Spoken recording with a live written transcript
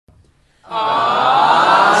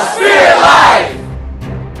SpiritLife!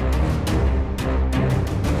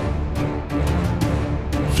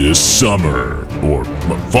 This summer, or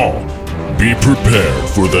fall, be prepared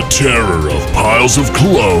for the terror of piles of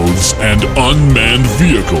clothes and unmanned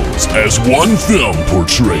vehicles as one film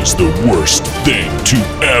portrays the worst thing to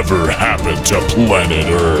ever happen to planet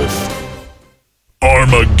Earth.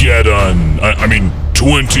 Armageddon, I mean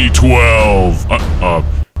 2012,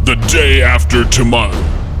 the day after tomorrow,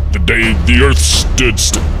 the day the Earth stood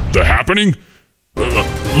still, the happening?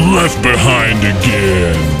 Left Behind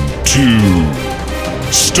Again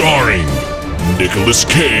 2. Starring Nicolas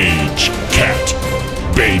Cage, Cat,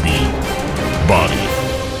 Baby, Body.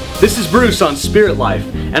 This is Bruce on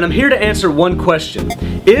SpiritLife, and I'm here to answer one question.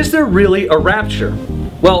 Is there really a rapture?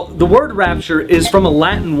 Well, the word rapture is from a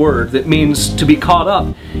Latin word that means to be caught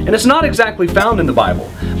up, and it's not exactly found in the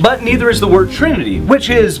Bible. But neither is the word Trinity,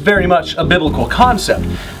 which is very much a biblical concept.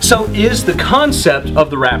 So is the concept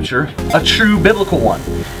of the rapture a true biblical one?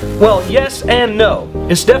 Well, yes and no.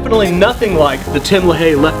 It's definitely nothing like the Tim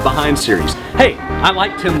LaHaye Left Behind series. Hey, I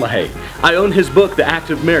like Tim LaHaye. I own his book, The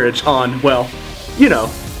Act of Marriage, on, well, you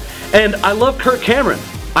know. And I love Kirk Cameron.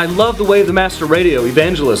 I love the Way of the Master Radio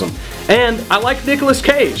evangelism. And I like Nicolas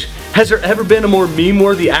Cage. Has there ever been a more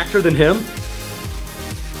meme-worthy actor than him?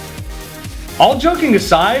 All joking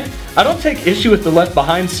aside, I don't take issue with the Left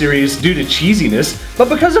Behind series due to cheesiness, but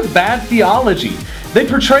because of bad theology. They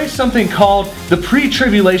portray something called the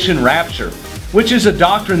Pre-tribulation Rapture, which is a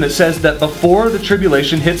doctrine that says that before the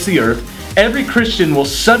tribulation hits the earth, every Christian will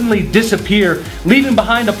suddenly disappear, leaving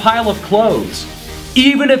behind a pile of clothes,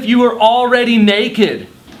 even if you were already naked.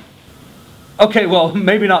 Okay, well,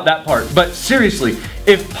 maybe not that part, but seriously,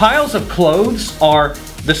 if piles of clothes are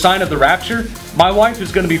the sign of the rapture, my wife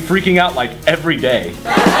is going to be freaking out like every day.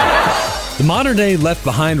 The modern-day Left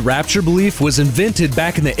Behind rapture belief was invented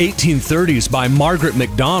back in the 1830s by Margaret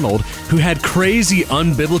MacDonald, who had crazy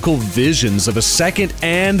unbiblical visions of a second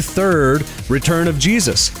and third return of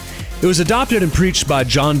Jesus. It was adopted and preached by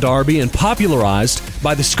John Darby and popularized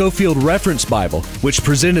by the Scofield Reference Bible, which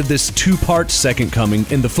presented this two-part second coming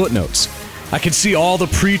in the footnotes. I can see all the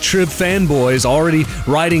pre-trib fanboys already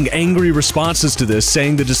writing angry responses to this,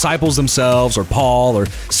 saying the disciples themselves, or Paul, or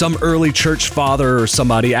some early church father or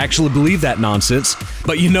somebody actually believed that nonsense.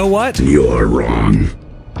 But you know what? You're wrong.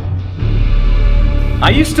 I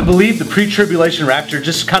used to believe the pre-tribulation rapture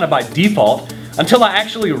just kind of by default, until I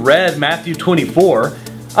actually read Matthew 24.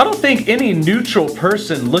 I don't think any neutral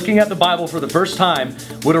person looking at the Bible for the first time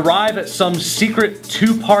would arrive at some secret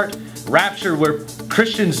two-part rapture where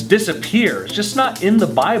Christians disappear. It's just not in the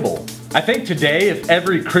Bible. I think today, if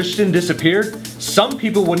every Christian disappeared, some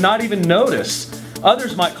people would not even notice.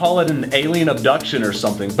 Others might call it an alien abduction or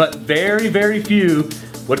something, but very, very few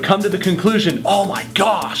would come to the conclusion, oh my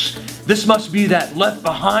gosh, this must be that Left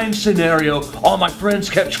Behind scenario all my friends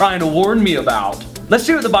kept trying to warn me about. Let's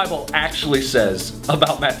see what the Bible actually says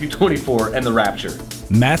about Matthew 24 and the rapture.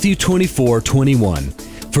 Matthew 24:21.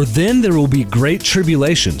 For then there will be great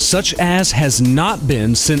tribulation, such as has not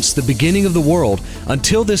been since the beginning of the world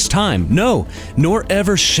until this time, no, nor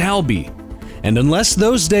ever shall be. And unless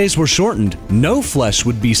those days were shortened, no flesh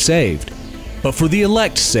would be saved. But for the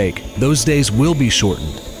elect's sake, those days will be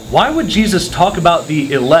shortened. Why would Jesus talk about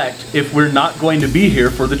the elect if we're not going to be here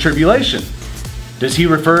for the tribulation? Does he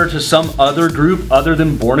refer to some other group other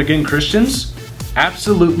than born-again Christians?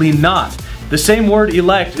 Absolutely not. The same word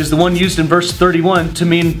elect is the one used in verse 31 to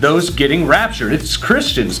mean those getting raptured. It's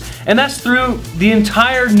Christians. And that's through the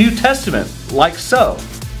entire New Testament, like so.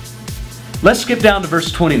 Let's skip down to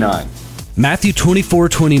verse 29. Matthew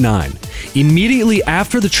 24:29. Immediately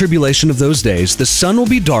after the tribulation of those days, the sun will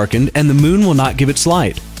be darkened and the moon will not give its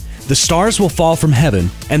light. The stars will fall from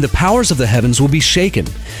heaven, and the powers of the heavens will be shaken.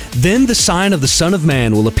 Then the sign of the Son of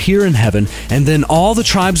Man will appear in heaven, and then all the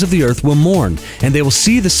tribes of the earth will mourn, and they will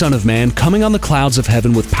see the Son of Man coming on the clouds of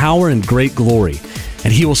heaven with power and great glory.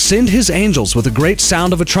 And he will send his angels with a great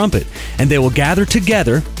sound of a trumpet, and they will gather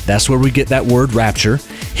together, that's where we get that word rapture,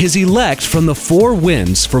 his elect from the four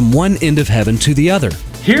winds from one end of heaven to the other.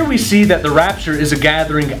 Here we see that the rapture is a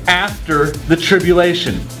gathering after the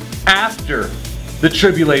tribulation. After the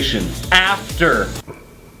tribulation. After.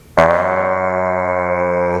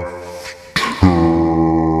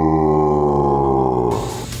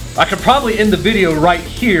 I could probably end the video right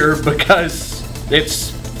here because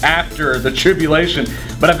it's after the tribulation,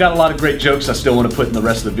 but I've got a lot of great jokes I still want to put in the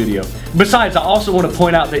rest of the video. Besides, I also want to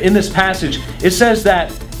point out that in this passage, it says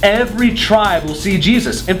that every tribe will see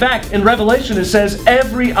Jesus. In fact, in Revelation it says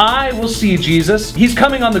every eye will see Jesus. He's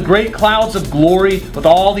coming on the great clouds of glory with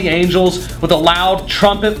all the angels, with a loud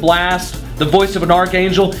trumpet blast. the voice of an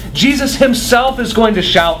archangel. Jesus himself is going to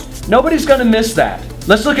shout. Nobody's going to miss that.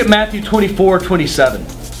 Let's look at Matthew 24:27.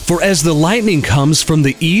 For as the lightning comes from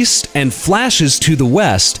the east and flashes to the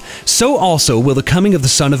west, so also will the coming of the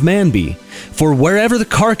Son of Man be. For wherever the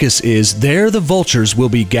carcass is, there the vultures will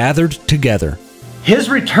be gathered together. His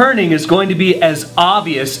returning is going to be as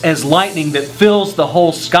obvious as lightning that fills the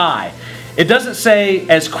whole sky. It doesn't say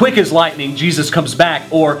as quick as lightning Jesus comes back,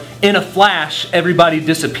 or in a flash everybody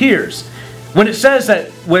disappears. When it says that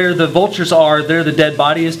where the vultures are, there the dead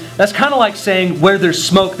body is, that's kind of like saying where there's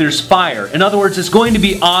smoke, there's fire. In other words, it's going to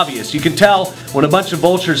be obvious. You can tell when a bunch of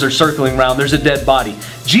vultures are circling around, there's a dead body.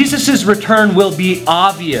 Jesus' return will be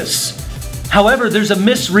obvious. However, there's a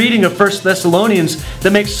misreading of 1 Thessalonians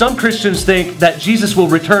that makes some Christians think that Jesus will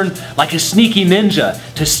return like a sneaky ninja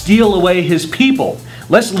to steal away his people.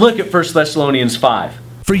 Let's look at 1 Thessalonians 5.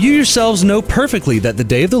 For you yourselves know perfectly that the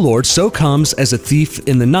day of the Lord so comes as a thief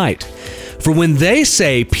in the night. For when they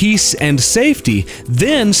say peace and safety,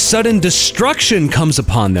 then sudden destruction comes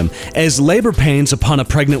upon them, as labor pains upon a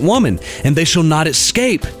pregnant woman, and they shall not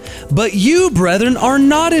escape. But you, brethren, are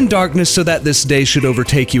not in darkness, so that this day should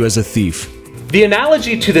overtake you as a thief. The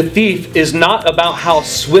analogy to the thief is not about how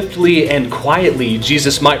swiftly and quietly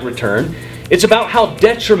Jesus might return. It's about how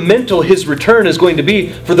detrimental his return is going to be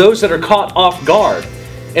for those that are caught off guard.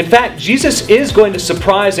 In fact, Jesus is going to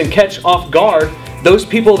surprise and catch off guard those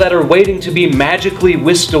people that are waiting to be magically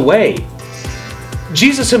whisked away.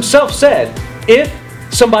 Jesus himself said, if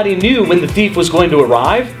somebody knew when the thief was going to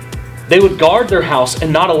arrive, they would guard their house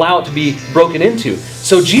and not allow it to be broken into.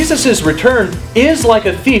 So Jesus' return is like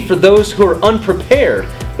a thief for those who are unprepared,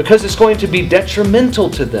 because it's going to be detrimental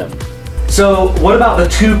to them. So what about the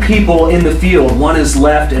two people in the field? One is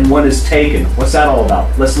left and one is taken. What's that all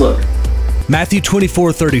about? Let's look. Matthew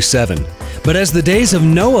 24:37. But as the days of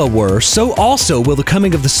Noah were, so also will the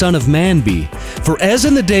coming of the Son of Man be. For as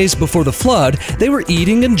in the days before the flood, they were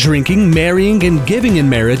eating and drinking, marrying and giving in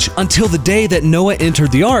marriage, until the day that Noah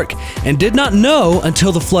entered the ark, and did not know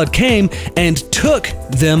until the flood came and took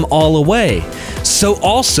them all away. So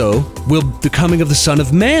also will the coming of the Son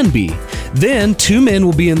of Man be. Then 2 men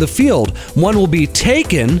will be in the field, one will be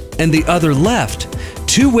taken and the other left.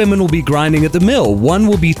 2 women will be grinding at the mill, one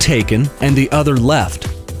will be taken and the other left.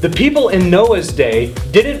 The people in Noah's day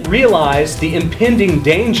didn't realize the impending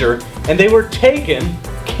danger, and they were taken,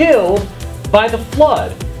 killed by the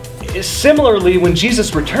flood. Similarly, when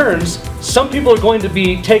Jesus returns, some people are going to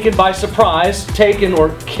be taken by surprise, taken or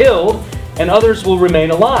killed, and others will remain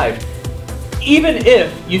alive. Even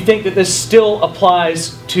if you think that this still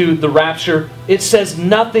applies to the rapture, it says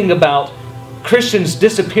nothing about Christians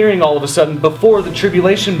disappearing all of a sudden before the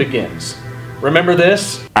tribulation begins. Remember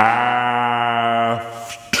this?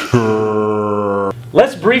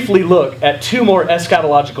 Let's briefly look at 2 more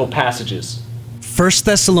eschatological passages. 1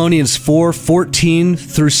 Thessalonians 4:14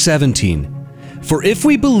 through 17. For if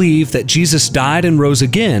we believe that Jesus died and rose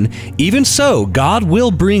again, even so God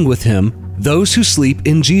will bring with him those who sleep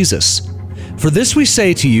in Jesus. For this we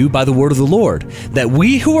say to you by the word of the Lord, that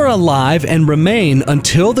we who are alive and remain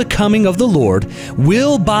until the coming of the Lord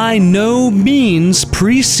will by no means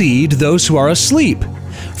precede those who are asleep.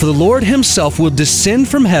 For the Lord himself will descend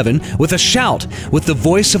from heaven with a shout, with the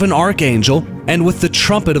voice of an archangel, and with the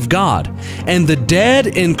trumpet of God. And the dead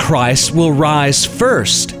in Christ will rise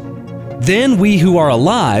first. Then we who are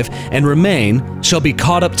alive and remain shall be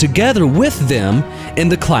caught up together with them in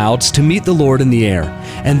the clouds to meet the Lord in the air.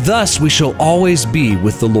 And thus we shall always be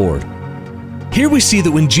with the Lord. Here we see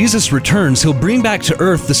that when Jesus returns, he'll bring back to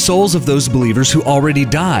earth the souls of those believers who already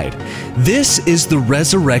died. This is the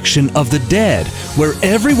resurrection of the dead, where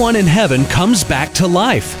everyone in heaven comes back to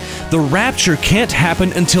life. The rapture can't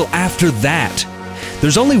happen until after that.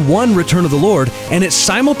 There's only one return of the Lord, and it's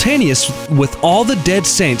simultaneous with all the dead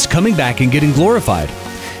saints coming back and getting glorified.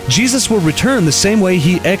 Jesus will return the same way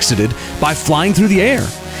he exited, by flying through the air.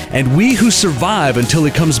 And we who survive until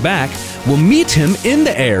he comes back will meet him in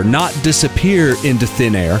the air, not disappear into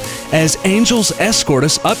thin air, as angels escort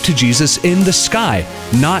us up to Jesus in the sky,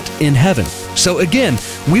 not in heaven. So again,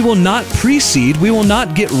 we will not precede, we will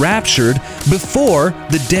not get raptured before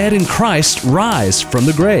the dead in Christ rise from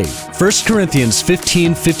the grave. 1 Corinthians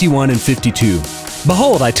 15:51 and 52.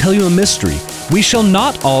 Behold, I tell you a mystery. We shall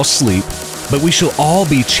not all sleep, but we shall all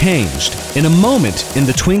be changed in a moment, in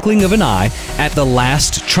the twinkling of an eye, at the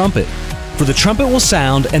last trumpet. For the trumpet will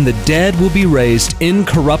sound, and the dead will be raised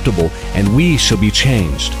incorruptible, and we shall be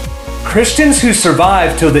changed. Christians who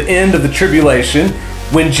survive till the end of the tribulation,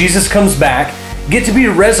 when Jesus comes back, get to be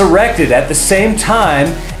resurrected at the same time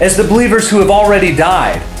as the believers who have already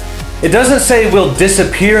died. It doesn't say we'll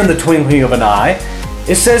disappear in the twinkling of an eye.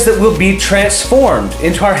 it says that we'll be transformed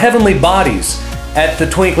into our heavenly bodies at the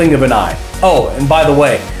twinkling of an eye. Oh, and by the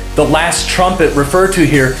way, the last trumpet referred to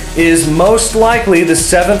here is most likely the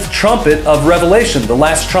seventh trumpet of Revelation, the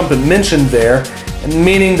last trumpet mentioned there,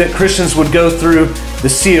 meaning that Christians would go through the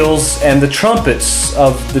seals and the trumpets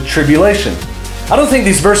of the tribulation. I don't think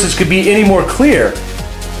these verses could be any more clear.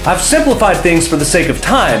 I've simplified things for the sake of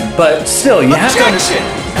time, but still, you have to understand.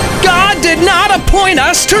 God did not appoint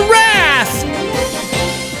us to wrath!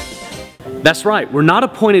 That's right, we're not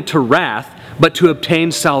appointed to wrath, but to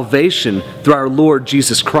obtain salvation through our Lord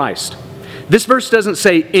Jesus Christ. This verse doesn't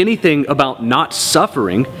say anything about not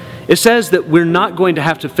suffering. It says that we're not going to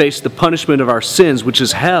have to face the punishment of our sins, which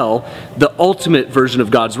is hell, the ultimate version of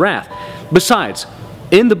God's wrath. Besides,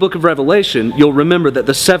 in the book of Revelation, you'll remember that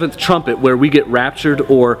the seventh trumpet, where we get raptured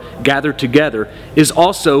or gathered together, is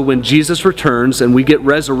also when Jesus returns and we get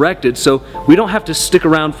resurrected, so we don't have to stick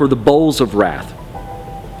around for the bowls of wrath.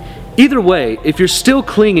 Either way, if you're still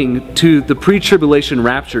clinging to the pre-tribulation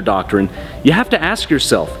rapture doctrine, you have to ask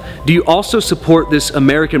yourself, do you also support this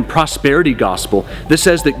American prosperity gospel that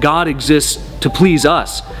says that God exists to please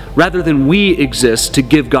us rather than we exist to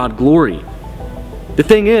give God glory? The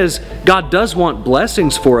thing is, God does want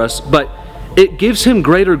blessings for us, but it gives Him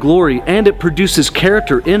greater glory and it produces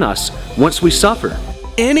character in us once we suffer.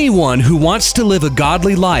 Anyone who wants to live a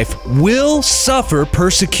godly life will suffer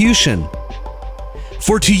persecution.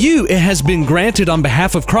 For to you it has been granted on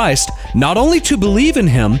behalf of Christ not only to believe in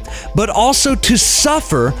Him, but also to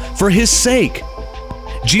suffer for His sake.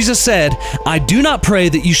 Jesus said, I do not pray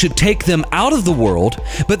that you should take them out of the world,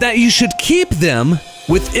 but that you should keep them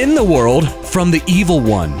within the world from the evil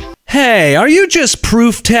one. Hey, are you just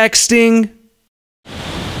proof texting?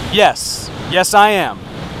 Yes, I am.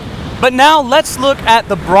 But now let's look at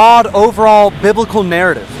the broad overall biblical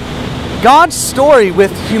narrative. God's story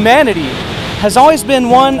with humanity has always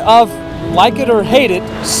been one of, like it or hate it,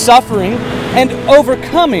 suffering and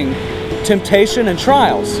overcoming temptation and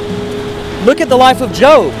trials. Look at the life of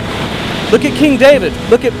Job. Look at King David.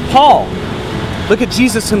 Look at Paul. Look at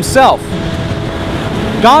Jesus himself.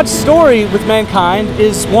 God's story with mankind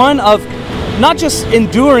is one of not just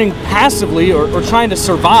enduring passively or trying to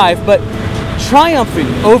survive, but triumphing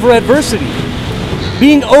over adversity,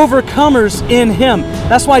 being overcomers in Him.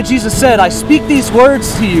 That's why Jesus said, I speak these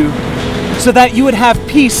words to you so that you would have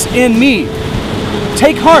peace in me.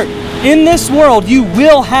 Take heart, in this world you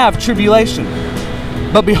will have tribulation,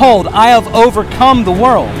 but behold, I have overcome the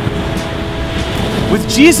world. With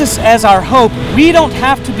Jesus as our hope, we don't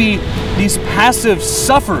have to be these passive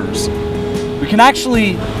sufferers. We can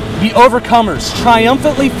actually be overcomers,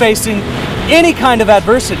 triumphantly facing any kind of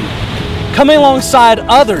adversity, coming alongside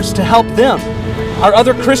others to help them, our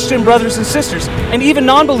other Christian brothers and sisters, and even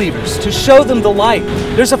non-believers, to show them the light.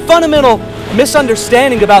 There's a fundamental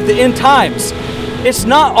misunderstanding about the end times. It's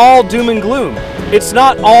not all doom and gloom. It's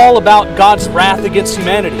not all about God's wrath against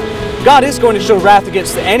humanity. God is going to show wrath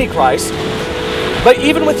against the Antichrist, but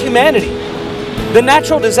even with humanity, the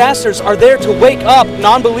natural disasters are there to wake up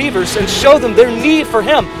non-believers and show them their need for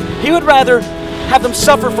Him. He would rather have them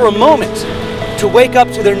suffer for a moment to wake up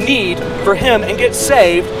to their need for Him and get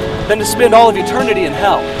saved than to spend all of eternity in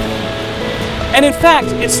hell. And in fact,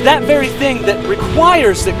 it's that very thing that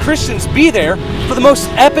requires that Christians be there for the most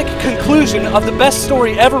epic conclusion of the best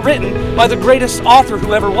story ever written by the greatest author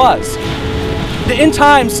who ever was. The end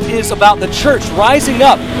times is about the church rising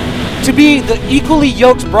up to be the equally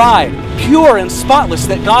yoked bride, pure and spotless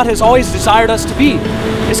that God has always desired us to be.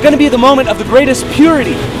 It's going to be the moment of the greatest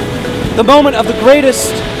purity, the moment of the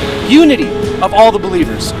greatest unity of all the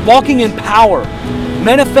believers, walking in power,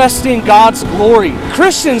 manifesting God's glory.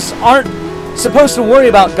 Christians aren't supposed to worry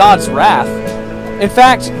about God's wrath. In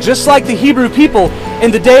fact, just like the Hebrew people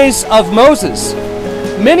in the days of Moses,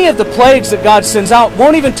 many of the plagues that God sends out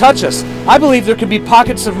won't even touch us. I believe there could be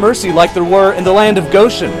pockets of mercy like there were in the land of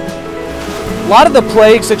Goshen. A lot of the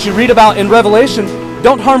plagues that you read about in Revelation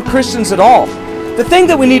don't harm Christians at all. The thing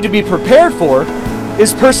that we need to be prepared for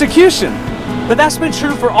is persecution. But that's been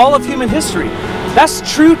true for all of human history.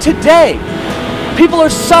 That's true today. People are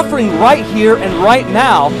suffering right here and right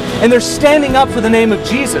now, and they're standing up for the name of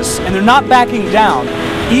Jesus, and they're not backing down,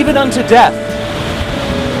 even unto death.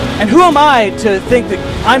 And who am I to think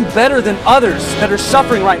that I'm better than others that are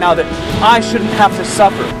suffering right now, that I shouldn't have to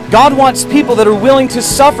suffer? God wants people that are willing to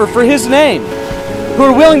suffer for His name, who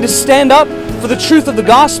are willing to stand up for the truth of the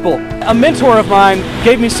gospel. A mentor of mine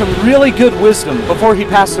gave me some really good wisdom before he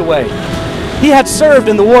passed away. He had served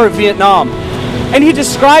in the War of Vietnam, and he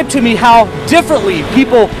described to me how differently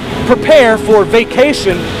people prepare for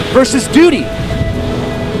vacation versus duty.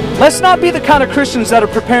 Let's not be the kind of Christians that are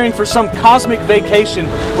preparing for some cosmic vacation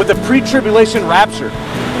with a pre-tribulation rapture.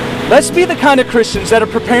 Let's be the kind of Christians that are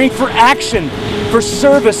preparing for action, for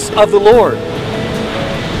service of the Lord.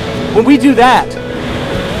 When we do that,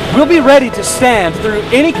 we'll be ready to stand through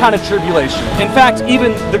any kind of tribulation, in fact,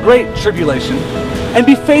 even the great tribulation, and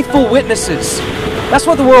be faithful witnesses. That's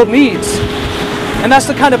what the world needs. And that's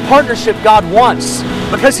the kind of partnership God wants,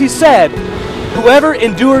 because He said, whoever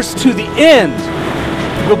endures to the end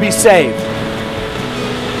will be saved.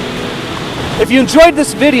 If you enjoyed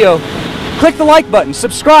this video, click the like button,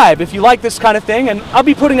 subscribe if you like this kind of thing, and I'll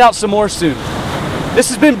be putting out some more soon. This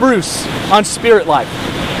has been Bruce on Spirit Life.